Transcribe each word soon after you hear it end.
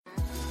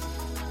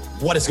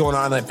What is going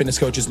on, online fitness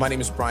coaches? My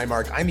name is Brian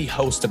Mark. I'm the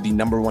host of the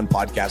 #1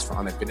 podcast for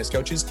online fitness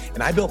coaches,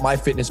 and I built my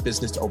fitness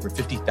business to over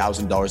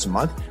 $50,000 a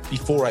month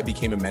before I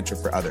became a mentor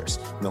for others.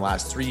 In the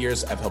last 3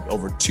 years, I've helped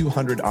over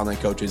 200 online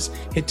coaches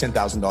hit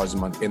 $10,000 a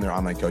month in their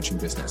online coaching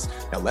business.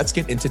 Now let's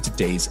get into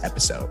today's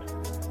episode.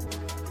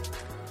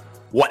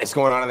 What is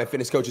going on, online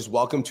fitness coaches?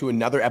 Welcome to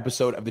another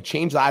episode of the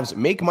Change Lives,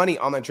 Make Money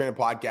Online Trainer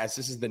Podcast.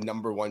 This is the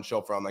 #1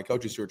 show for online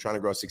coaches who are trying to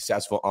grow a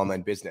successful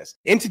online business.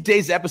 In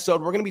today's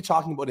episode, we're going to be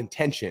talking about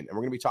intention, and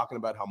we're going to be talking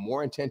about how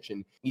more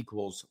intention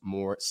equals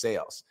more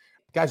sales.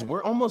 Guys,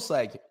 we're almost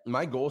like,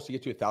 my goal is to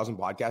get to 1,000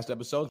 podcast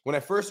episodes. When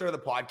I first started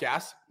the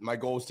podcast, my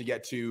goal was to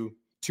get to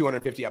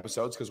 250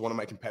 episodes because one of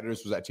my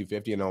competitors was at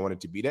 250 and I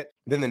wanted to beat it.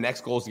 Then the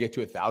next goal is to get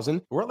to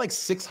 1,000. We're at like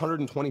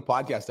 620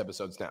 podcast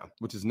episodes now,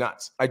 which is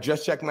nuts. I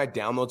just checked my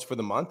downloads for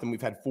the month and we've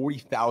had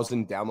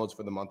 40,000 downloads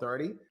for the month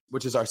already,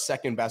 which is our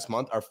second best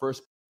month. Our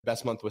first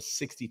best month was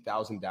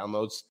 60,000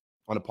 downloads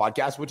on a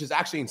podcast, which is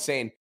actually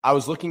insane. I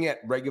was looking at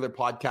regular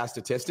podcast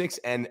statistics,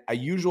 and a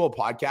usual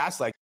podcast,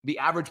 like the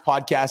average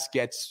podcast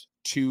gets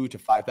 2,000 to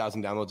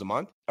 5,000 downloads a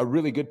month. A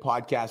really good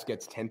podcast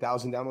gets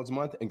 10,000 downloads a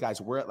month. And guys,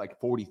 we're at like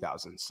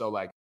 40,000. So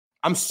like,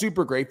 I'm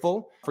super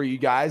grateful for you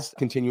guys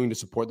continuing to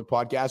support the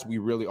podcast. We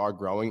really are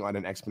growing on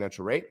an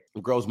exponential rate.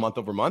 It grows month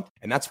over month,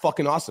 and that's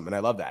fucking awesome. And I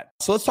love that.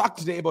 So let's talk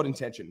today about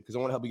intention, because I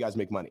want to help you guys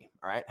make money.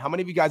 All right. How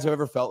many of you guys have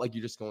ever felt like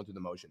you're just going through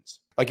the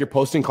motions? Like you're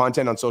posting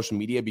content on social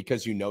media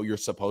because you know you're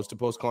supposed to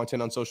post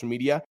content on social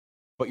media,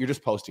 but you're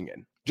just posting it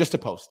just to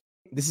post.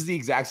 This is the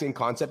exact same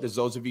concept as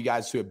those of you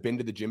guys who have been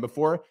to the gym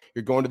before.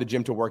 You're going to the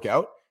gym to work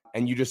out,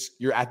 and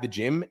you're at the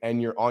gym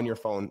and you're on your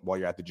phone while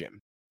you're at the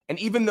gym. And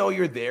even though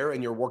you're there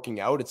and you're working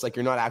out, it's like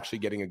you're not actually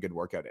getting a good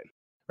workout in,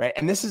 right?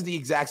 And this is the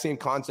exact same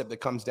concept that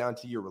comes down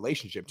to your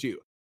relationship too.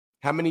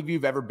 How many of you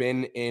have ever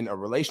been in a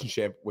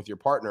relationship with your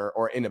partner,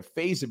 or in a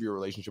phase of your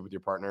relationship with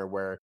your partner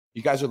where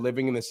you guys are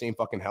living in the same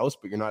fucking house,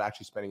 but you're not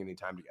actually spending any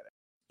time together?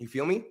 You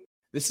feel me?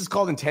 This is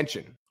called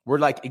intention. We're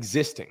like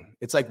existing.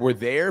 It's like we're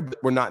there, but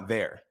we're not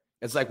there.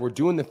 It's like we're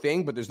doing the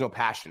thing, but there's no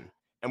passion.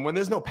 And when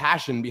there's no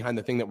passion behind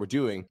the thing that we're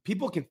doing,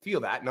 people can feel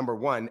that, number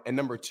one. And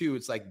number two,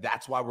 it's like,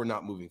 that's why we're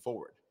not moving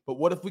forward. But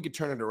what if we could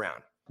turn it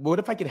around? What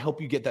if I could help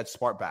you get that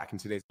spark back in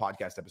today's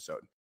podcast episode?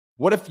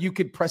 What if you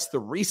could press the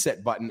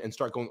reset button and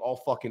start going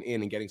all fucking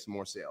in and getting some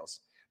more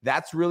sales?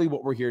 That's really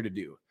what we're here to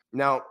do.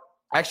 Now,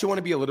 I actually want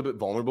to be a little bit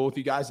vulnerable with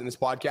you guys in this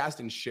podcast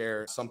and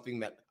share something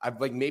that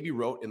I've like maybe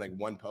wrote in like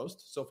one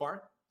post so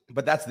far.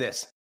 But that's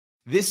this.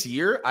 This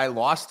year, I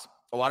lost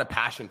a lot of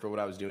passion for what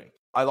I was doing.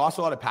 I lost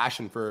a lot of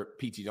passion for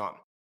PT Dom.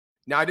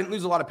 Now, I didn't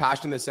lose a lot of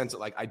passion in the sense that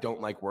like I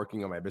don't like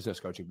working on my business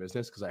coaching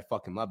business because I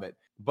fucking love it.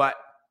 But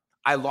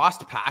I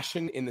lost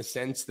passion in the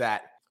sense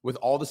that with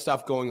all the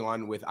stuff going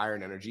on with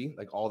Iron Energy,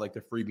 like all like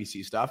the free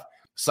BC stuff,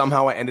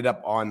 somehow I ended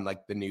up on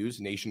like the news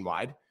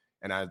nationwide,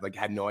 and I like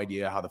had no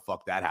idea how the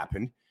fuck that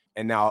happened.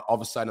 And now all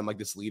of a sudden I'm like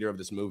this leader of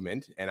this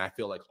movement, and I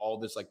feel like all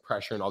this like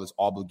pressure and all this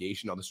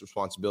obligation, all this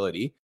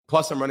responsibility.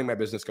 Plus I'm running my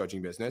business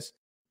coaching business.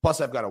 Plus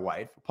I've got a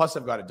wife. Plus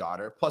I've got a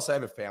daughter. Plus I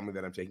have a family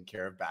that I'm taking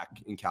care of back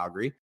in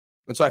Calgary.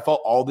 And so I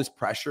felt all this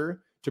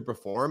pressure to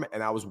perform,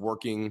 and I was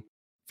working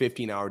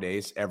 15-hour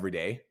days every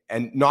day,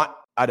 and not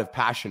out of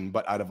passion,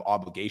 but out of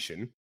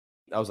obligation.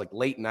 I was like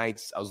late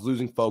nights. I was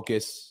losing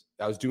focus.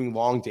 I was doing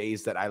long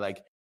days that I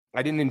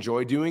didn't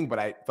enjoy doing, but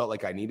I felt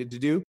like I needed to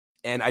do.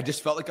 And I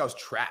just felt like I was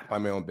trapped by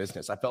my own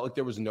business. I felt like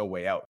there was no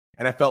way out.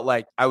 And I felt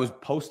like I was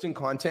posting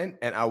content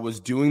and I was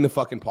doing the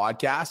fucking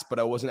podcast, but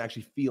I wasn't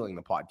actually feeling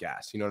the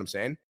podcast. You know what I'm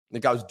saying?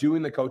 Like I was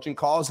doing the coaching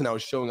calls and I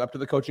was showing up to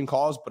the coaching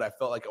calls, but I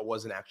felt like I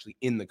wasn't actually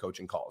in the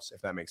coaching calls,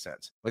 if that makes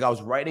sense. Like I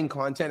was writing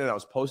content and I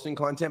was posting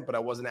content, but I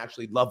wasn't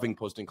actually loving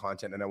posting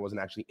content and I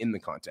wasn't actually in the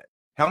content.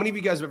 How many of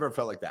you guys have ever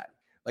felt like that?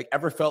 Like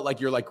ever felt like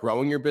you're like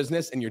growing your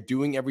business and you're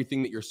doing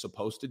everything that you're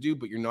supposed to do,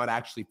 but you're not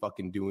actually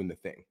fucking doing the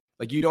thing.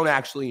 Like you don't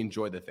actually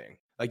enjoy the thing.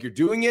 Like you're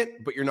doing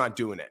it, but you're not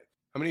doing it.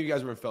 How many of you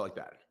guys ever felt like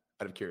that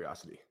out of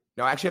curiosity?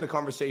 Now, I actually had a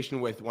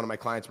conversation with one of my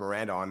clients,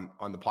 Miranda,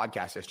 on the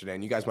podcast yesterday,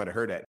 and you guys might have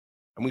heard it.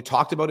 And we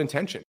talked about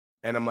intention.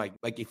 And I'm like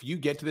if you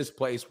get to this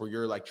place where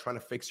you're like trying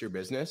to fix your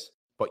business,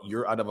 but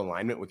you're out of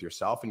alignment with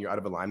yourself and you're out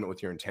of alignment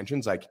with your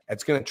intentions, like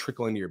it's going to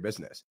trickle into your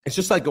business. It's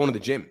just like going to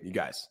the gym, you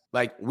guys.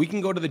 Like we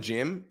can go to the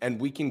gym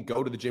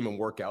and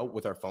work out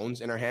with our phones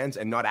in our hands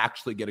and not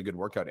actually get a good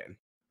workout in,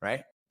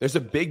 right? There's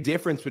a big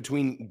difference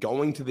between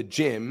going to the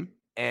gym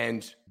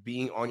and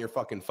being on your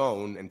fucking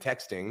phone and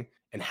texting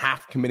and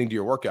half committing to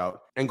your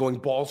workout and going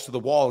balls to the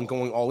wall and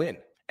going all in.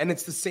 And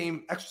it's the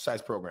same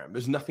exercise program.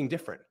 There's nothing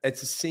different.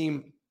 It's the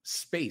same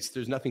space.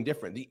 There's nothing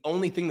different. The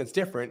only thing that's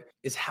different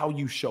is how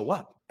you show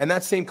up. And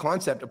that same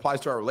concept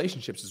applies to our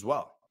relationships as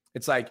well.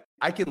 It's like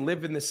I can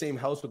live in the same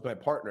house with my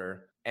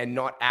partner and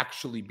not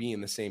actually be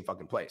in the same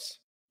fucking place.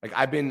 Like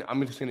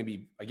I'm just going to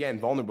be, again,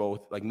 vulnerable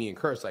with like me and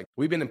Chris. Like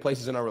we've been in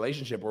places in our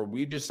relationship where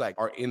we just like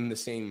are in the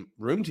same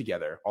room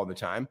together all the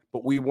time,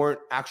 but we weren't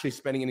actually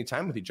spending any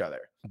time with each other.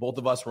 Both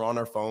of us were on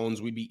our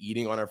phones. We'd be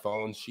eating on our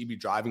phones. She'd be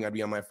driving. I'd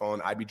be on my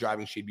phone. I'd be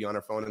driving. She'd be on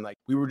her phone. And like,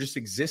 we were just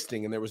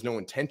existing and there was no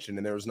intention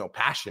and there was no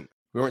passion.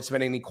 We weren't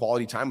spending any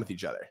quality time with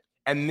each other.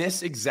 And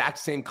this exact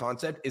same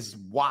concept is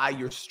why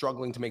you're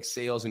struggling to make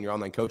sales in your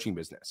online coaching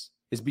business,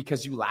 is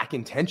because you lack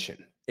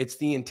intention. It's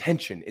the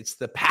intention, it's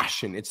the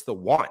passion, it's the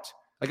want.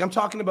 Like I'm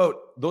talking about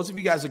those of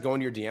you guys that go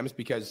into your DMs,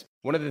 because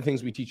one of the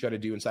things we teach you how to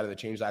do inside of the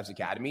Change Lives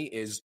Academy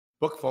is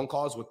book phone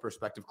calls with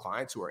prospective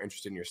clients who are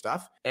interested in your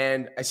stuff.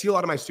 And I see a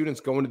lot of my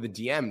students go into the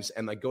DMs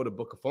and like go to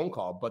book a phone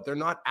call, but they're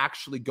not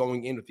actually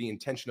going in with the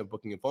intention of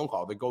booking a phone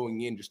call. They're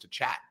going in just to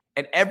chat.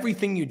 And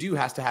everything you do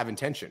has to have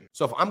intention.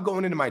 So if I'm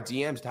going into my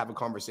DMs to have a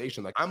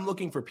conversation, like I'm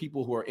looking for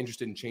people who are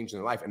interested in changing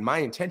their life. And my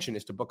intention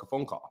is to book a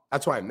phone call.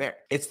 That's why I'm there.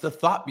 It's the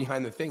thought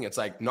behind the thing. It's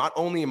like, not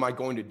only am I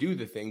going to do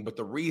the thing, but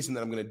the reason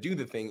that I'm going to do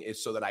the thing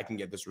is so that I can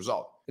get this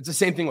result. It's the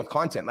same thing with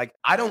content. Like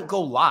I don't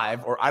go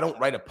live or I don't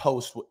write a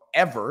post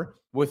ever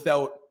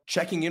without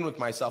checking in with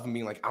myself and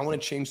being like, I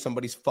want to change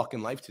somebody's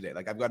fucking life today.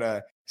 Like I've got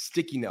a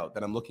sticky note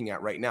that I'm looking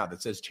at right now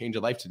that says change a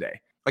life today.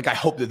 Like I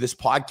hope that this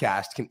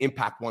podcast can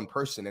impact one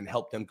person and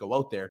help them go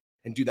out there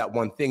and do that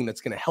one thing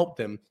that's going to help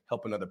them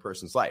help another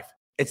person's life.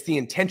 It's the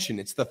intention,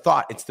 it's the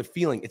thought, it's the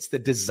feeling, it's the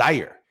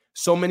desire.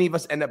 So many of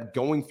us end up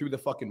going through the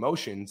fucking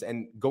motions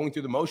and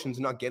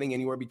not getting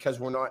anywhere because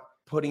we're not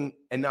putting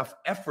enough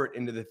effort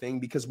into the thing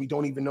because we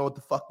don't even know what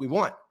the fuck we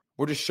want.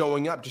 We're just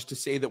showing up just to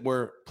say that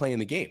we're playing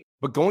the game.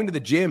 But going to the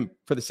gym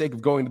for the sake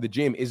of going to the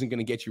gym isn't going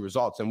to get you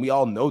results. And we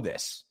all know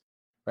this,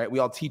 right? We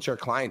all teach our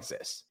clients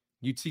this.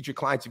 You teach your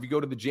clients, if you go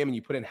to the gym and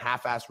you put in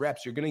half-ass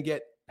reps, you're going to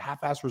get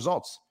half-ass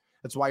results.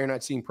 That's why you're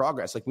not seeing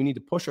progress. Like we need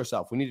to push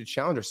ourselves. We need to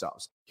challenge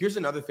ourselves. Here's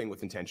another thing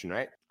with intention,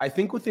 right? I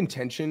think with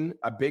intention,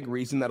 a big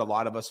reason that a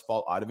lot of us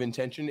fall out of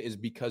intention is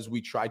because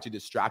we try to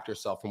distract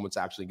ourselves from what's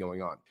actually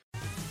going on.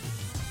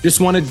 Just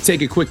wanted to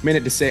take a quick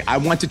minute to say, I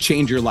want to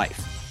change your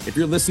life. If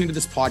you're listening to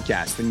this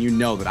podcast, then you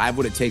know that I have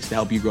what it takes to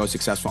help you grow a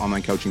successful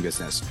online coaching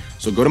business.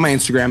 So go to my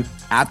Instagram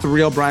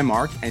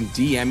 @TheRealBrianMark and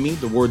DM me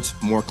the words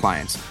more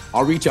clients.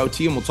 I'll reach out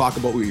to you and we'll talk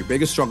about what your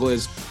biggest struggle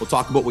is. We'll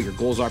talk about what your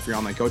goals are for your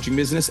online coaching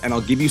business, and I'll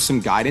give you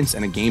some guidance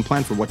and a game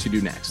plan for what to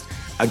do next.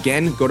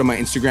 Again, go to my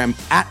Instagram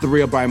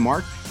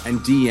 @TheRealBrianMark and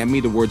DM me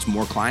the words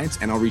more clients,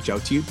 and I'll reach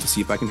out to you to see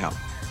if I can help.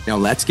 Now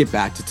let's get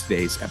back to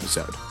today's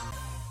episode.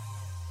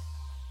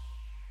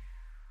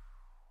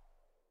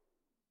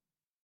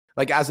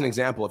 Like as an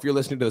example, if you're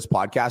listening to this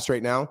podcast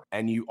right now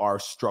and you are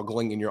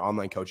struggling in your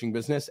online coaching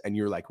business and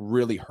you're like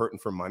really hurting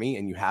for money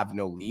and you have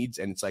no leads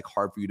and it's like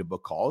hard for you to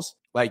book calls,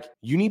 like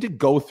you need to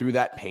go through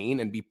that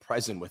pain and be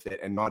present with it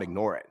and not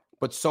ignore it.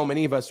 But so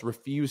many of us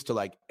refuse to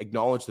like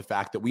acknowledge the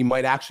fact that we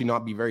might actually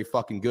not be very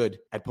fucking good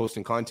at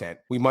posting content.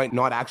 We might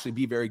not actually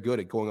be very good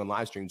at going on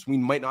live streams. We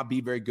might not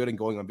be very good at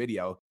going on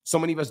video. So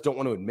many of us don't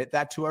want to admit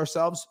that to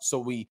ourselves. So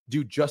we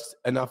do just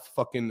enough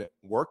fucking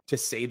work to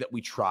say that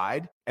we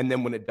tried. And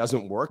then when it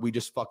doesn't work, we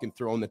just fucking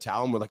throw in the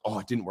towel and we're like, oh,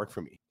 it didn't work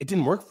for me. It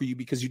didn't work for you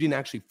because you didn't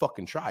actually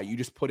fucking try. You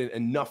just put in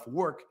enough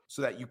work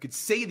so that you could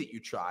say that you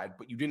tried,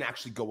 but you didn't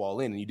actually go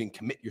all in and you didn't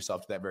commit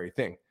yourself to that very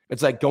thing.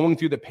 It's like going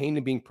through the pain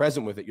and being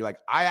present with it. You're like,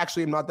 I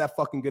actually am not that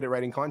fucking good at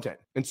writing content.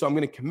 And so I'm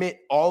going to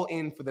commit all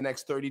in for the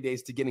next 30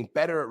 days to getting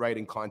better at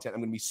writing content. I'm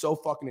going to be so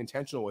fucking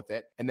intentional with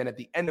it. And then at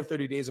the end of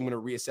 30 days, I'm going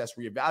to reassess,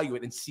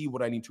 reevaluate, and see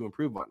what I need to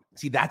improve on.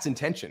 See, that's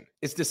intention.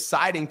 It's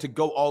deciding to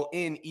go all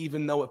in,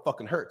 even though it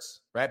fucking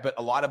hurts, right? But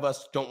a lot of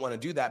us don't want to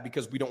do that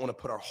because we don't want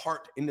to put our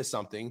heart into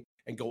something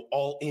and go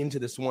all into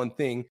this one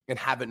thing and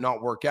have it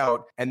not work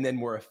out. And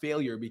then we're a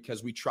failure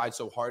because we tried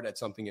so hard at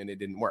something and it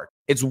didn't work.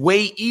 It's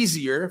way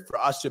easier for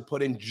us to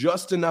put in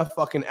just enough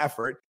fucking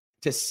effort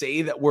to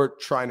say that we're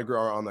trying to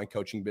grow our online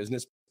coaching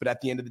business. But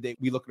at the end of the day,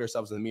 we look at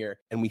ourselves in the mirror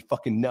and we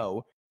fucking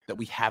know that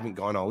we haven't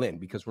gone all in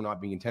because we're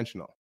not being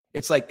intentional.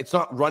 It's like, it's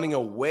not running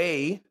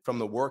away from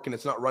the work and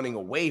it's not running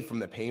away from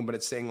the pain, but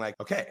it's saying like,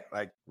 okay,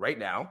 like right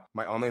now,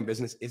 my online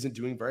business isn't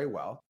doing very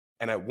well.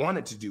 And I want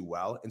it to do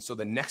well. And so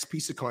the next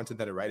piece of content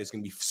that I write is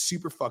going to be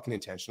super fucking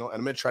intentional. And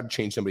I'm going to try to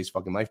change somebody's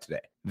fucking life today.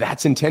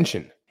 That's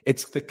intention.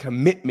 It's the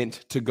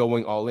commitment to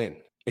going all in.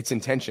 It's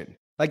intention.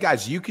 Like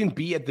guys, you can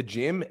be at the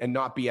gym and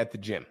not be at the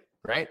gym,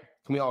 right?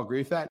 Can we all agree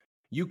with that?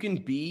 You can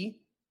be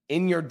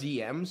in your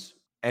DMs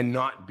and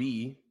not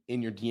be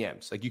in your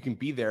DMs. Like you can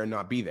be there and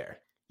not be there.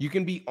 You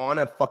can be on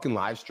a fucking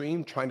live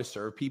stream trying to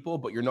serve people,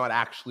 but you're not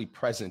actually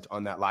present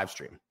on that live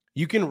stream.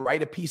 You can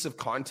write a piece of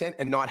content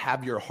and not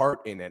have your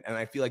heart in it. And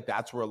I feel like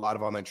that's where a lot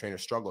of online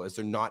trainers struggle, is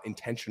they're not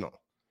intentional.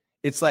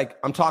 It's like,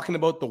 I'm talking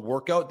about the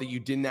workout that you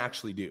didn't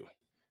actually do.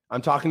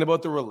 I'm talking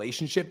about the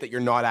relationship that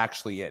you're not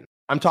actually in.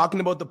 I'm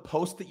talking about the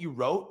post that you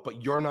wrote,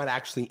 but you're not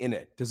actually in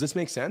it. Does this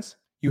make sense?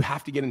 You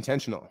have to get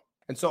intentional.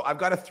 And so I've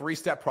got a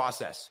 3-step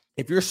process.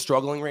 If you're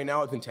struggling right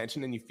now with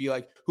intention and you feel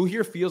like, who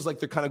here feels like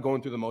they're kind of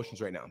going through the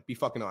motions right now? Be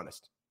fucking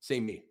honest. Say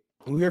me.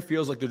 Who here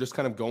feels like they're just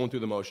kind of going through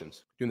the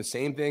motions, doing the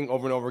same thing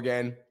over and over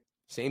again?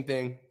 Same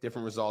thing,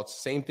 different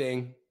results, same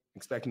thing,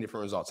 expecting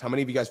different results. How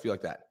many of you guys feel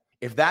like that?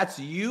 If that's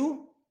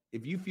you,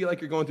 if you feel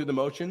like you're going through the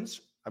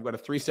motions, I've got a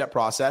 3-step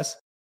process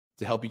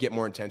to help you get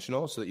more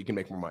intentional so that you can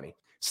make more money.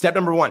 Step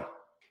number 1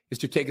 is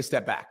to take a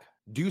step back.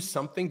 Do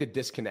something to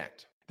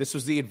disconnect. This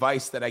was the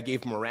advice that I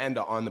gave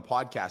Miranda on the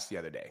podcast the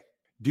other day.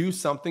 Do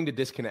something to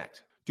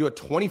disconnect. Do a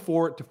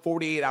 24 to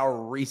 48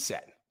 hour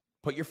reset.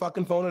 Put your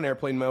fucking phone on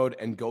airplane mode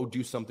and go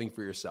do something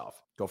for yourself.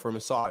 Go for a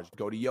massage,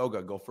 go to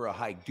yoga, go for a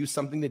hike, do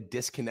something to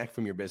disconnect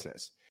from your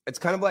business. It's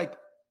kind of like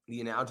the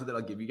analogy that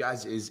I'll give you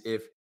guys is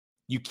if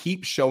you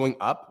keep showing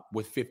up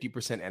with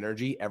 50%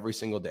 energy every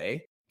single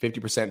day,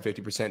 50%,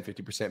 50%,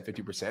 50%,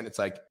 50%, it's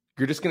like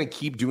you're just going to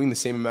keep doing the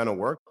same amount of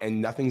work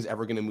and nothing's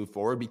ever going to move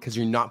forward because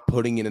you're not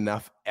putting in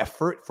enough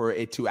effort for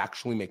it to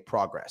actually make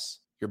progress.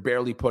 You're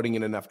barely putting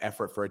in enough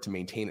effort for it to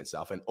maintain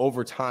itself. And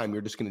over time,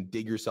 you're just going to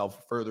dig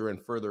yourself further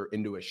and further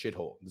into a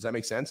shithole. Does that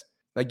make sense?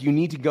 Like you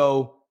need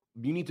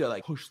to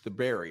like push the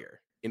barrier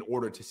in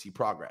order to see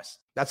progress.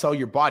 That's how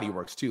your body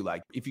works too.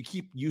 Like if you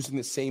keep using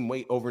the same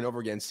weight over and over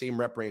again, same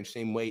rep range,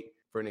 same weight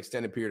for an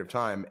extended period of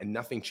time, and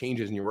nothing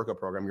changes in your workout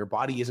program, your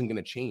body isn't going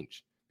to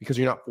change because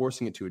you're not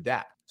forcing it to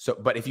adapt. So,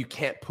 but if you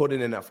can't put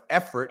in enough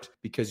effort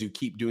because you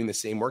keep doing the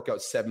same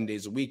workout 7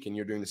 days a week and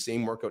you're doing the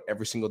same workout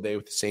every single day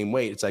with the same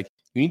weight, it's like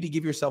you need to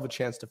give yourself a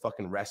chance to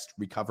fucking rest,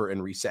 recover,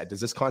 and reset.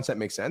 Does this concept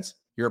make sense?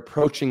 You're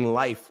approaching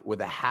life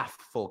with a half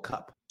full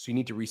cup. So you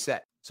need to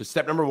reset. So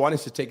step number 1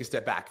 is to take a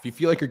step back. If you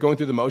feel like you're going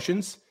through the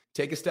motions,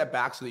 take a step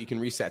back so that you can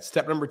reset.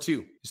 Step number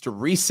 2 is to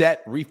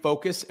reset,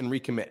 refocus, and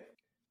recommit.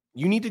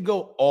 You need to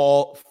go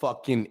all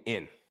fucking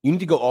in. You need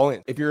to go all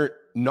in. If you're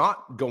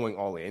not going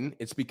all in,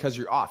 it's because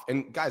you're off.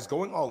 And guys,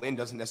 going all in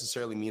doesn't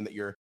necessarily mean that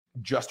you're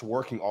just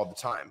working all the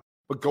time.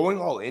 But going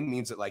all in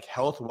means that like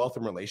health, wealth,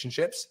 and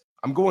relationships,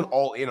 I'm going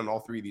all in on all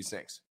 3 of these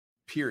things,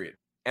 period.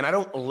 And I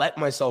don't let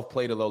myself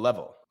play to low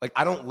level. Like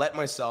I don't let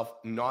myself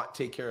not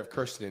take care of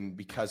Kirsten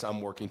because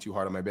I'm working too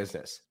hard on my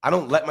business. I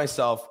don't let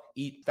myself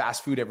eat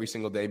fast food every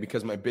single day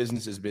because my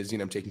business is busy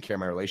and I'm taking care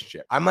of my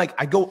relationship.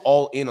 I go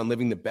all in on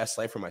living the best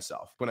life for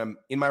myself. When I'm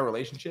in my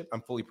relationship,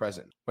 I'm fully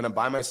present. When I'm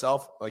by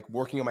myself, like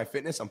working on my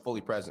fitness, I'm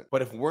fully present.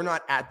 But if we're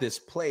not at this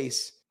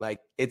place, like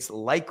it's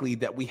likely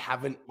that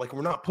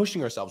we're not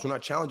pushing ourselves. We're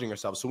not challenging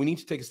ourselves. So we need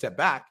to take a step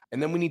back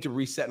and then we need to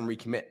reset and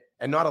recommit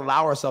and not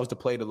allow ourselves to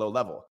play to low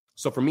level.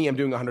 So for me, I'm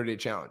doing a 100-day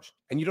challenge.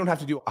 And you don't have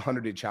to do a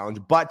 100-day challenge,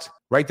 but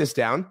write this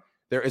down.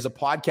 There is a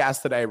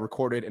podcast that I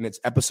recorded and it's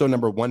episode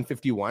number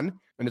 151.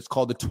 And it's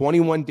called the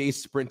 21-day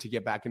sprint to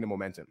get back into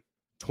momentum.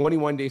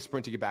 21-day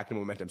sprint to get back into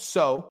momentum.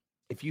 So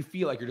if you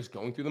feel like you're just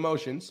going through the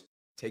motions,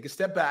 take a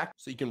step back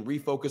so you can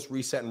refocus,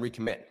 reset, and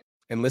recommit.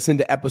 And listen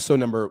to episode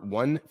number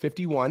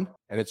 151.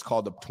 And it's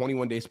called the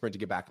 21-day sprint to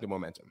get back into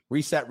momentum.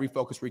 Reset,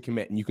 refocus,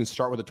 recommit. And you can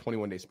start with a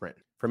 21-day sprint.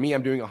 For me,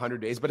 I'm doing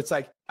 100 days, but it's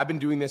like I've been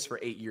doing this for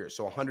 8 years.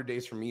 So 100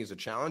 days for me is a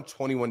challenge.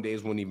 21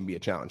 days wouldn't even be a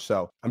challenge.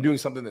 So I'm doing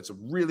something that's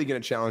really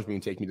going to challenge me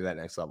and take me to that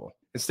next level.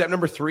 And step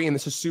number 3, and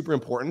this is super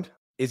important,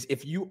 is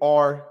if you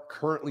are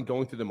currently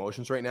going through the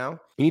motions right now,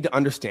 you need to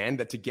understand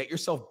that to get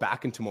yourself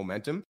back into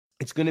momentum,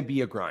 it's going to be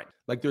a grind.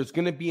 Like there's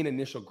going to be an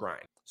initial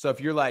grind. So if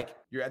you're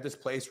at this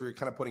place where you're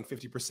kind of putting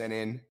 50%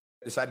 in,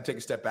 decide to take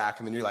a step back,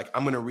 and then you're like,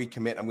 I'm going to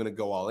recommit, I'm going to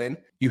go all in.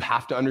 You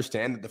have to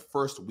understand that the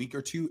first week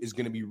or 2 is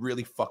going to be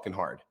really fucking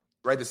hard.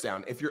 Write this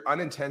down. If you're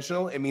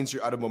unintentional, it means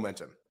you're out of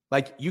momentum.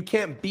 Like you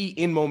can't be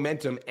in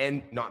momentum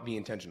and not be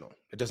intentional.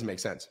 It doesn't make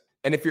sense.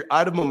 And if you're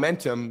out of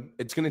momentum,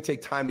 it's going to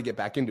take time to get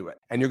back into it.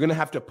 And you're going to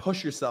have to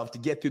push yourself to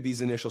get through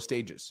these initial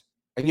stages.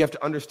 And you have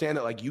to understand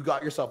that like you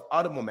got yourself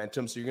out of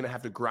momentum. So you're going to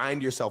have to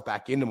grind yourself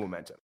back into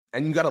momentum.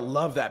 And you got to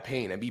love that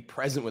pain and be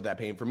present with that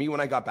pain. For me, when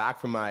I got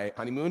back from my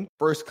honeymoon,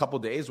 first couple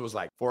of days was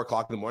like 4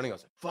 o'clock in the morning. I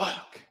was like,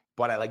 fuck.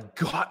 But I like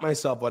got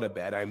myself out of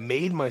bed. I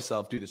made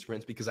myself do the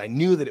sprints because I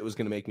knew that it was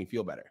going to make me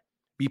feel better.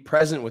 Be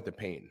present with the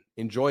pain.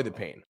 Enjoy the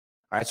pain.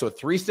 All right. So a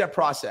 3-step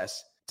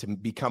process to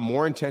become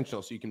more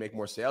intentional so you can make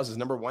more sales is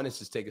number 1 is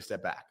just take a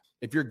step back.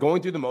 If you're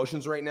going through the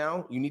motions right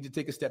now, you need to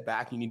take a step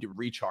back. You need to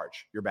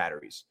recharge your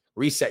batteries,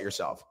 reset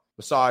yourself.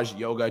 Massage,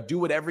 yoga, do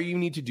whatever you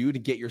need to do to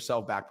get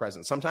yourself back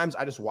present. Sometimes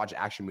I just watch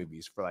action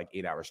movies for like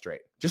 8 hours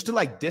straight, just to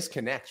like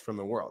disconnect from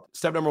the world.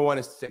 Step number 1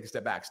 is to take a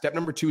step back. Step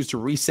number 2 is to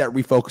reset,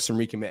 refocus, and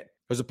recommit.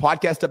 There's a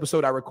podcast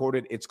episode I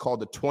recorded. It's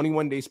called the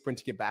 21-day sprint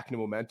to get back into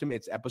momentum.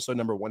 It's episode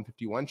number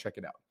 151. Check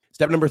it out.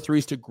 Step number 3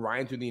 is to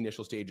grind through the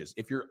initial stages.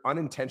 If you're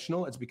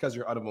unintentional, it's because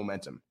you're out of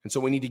momentum. And so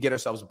we need to get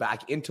ourselves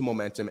back into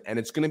momentum. And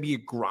it's going to be a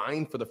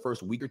grind for the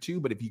first week or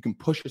 2. But if you can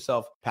push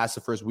yourself past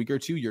the first week or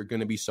 2, you're going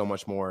to be so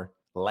much more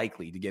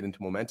likely to get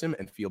into momentum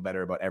and feel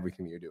better about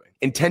everything that you're doing.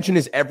 Intention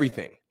is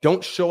everything.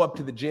 Don't show up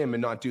to the gym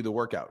and not do the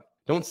workout.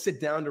 Don't sit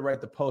down to write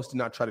the post and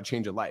not try to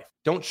change a life.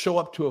 Don't show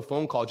up to a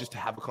phone call just to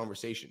have a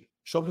conversation.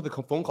 Show up to the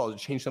phone call to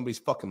change somebody's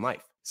fucking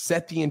life.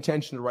 Set the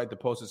intention to write the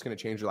post that's going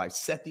to change your life.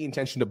 Set the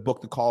intention to book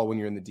the call when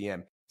you're in the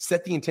DM.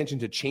 Set the intention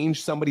to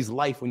change somebody's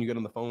life when you get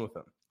on the phone with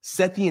them.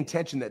 Set the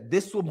intention that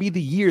this will be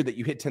the year that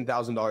you hit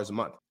 $10,000 a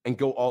month and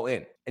go all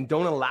in. And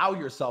don't allow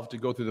yourself to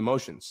go through the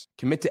motions.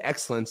 Commit to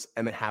excellence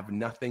and have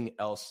nothing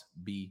else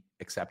be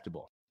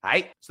acceptable. All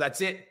right? So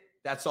that's it.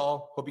 That's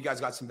all. Hope you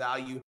guys got some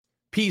value.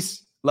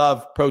 Peace,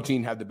 love,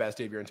 protein. Have the best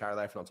day of your entire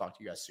life. And I'll talk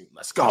to you guys soon.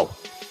 Let's go.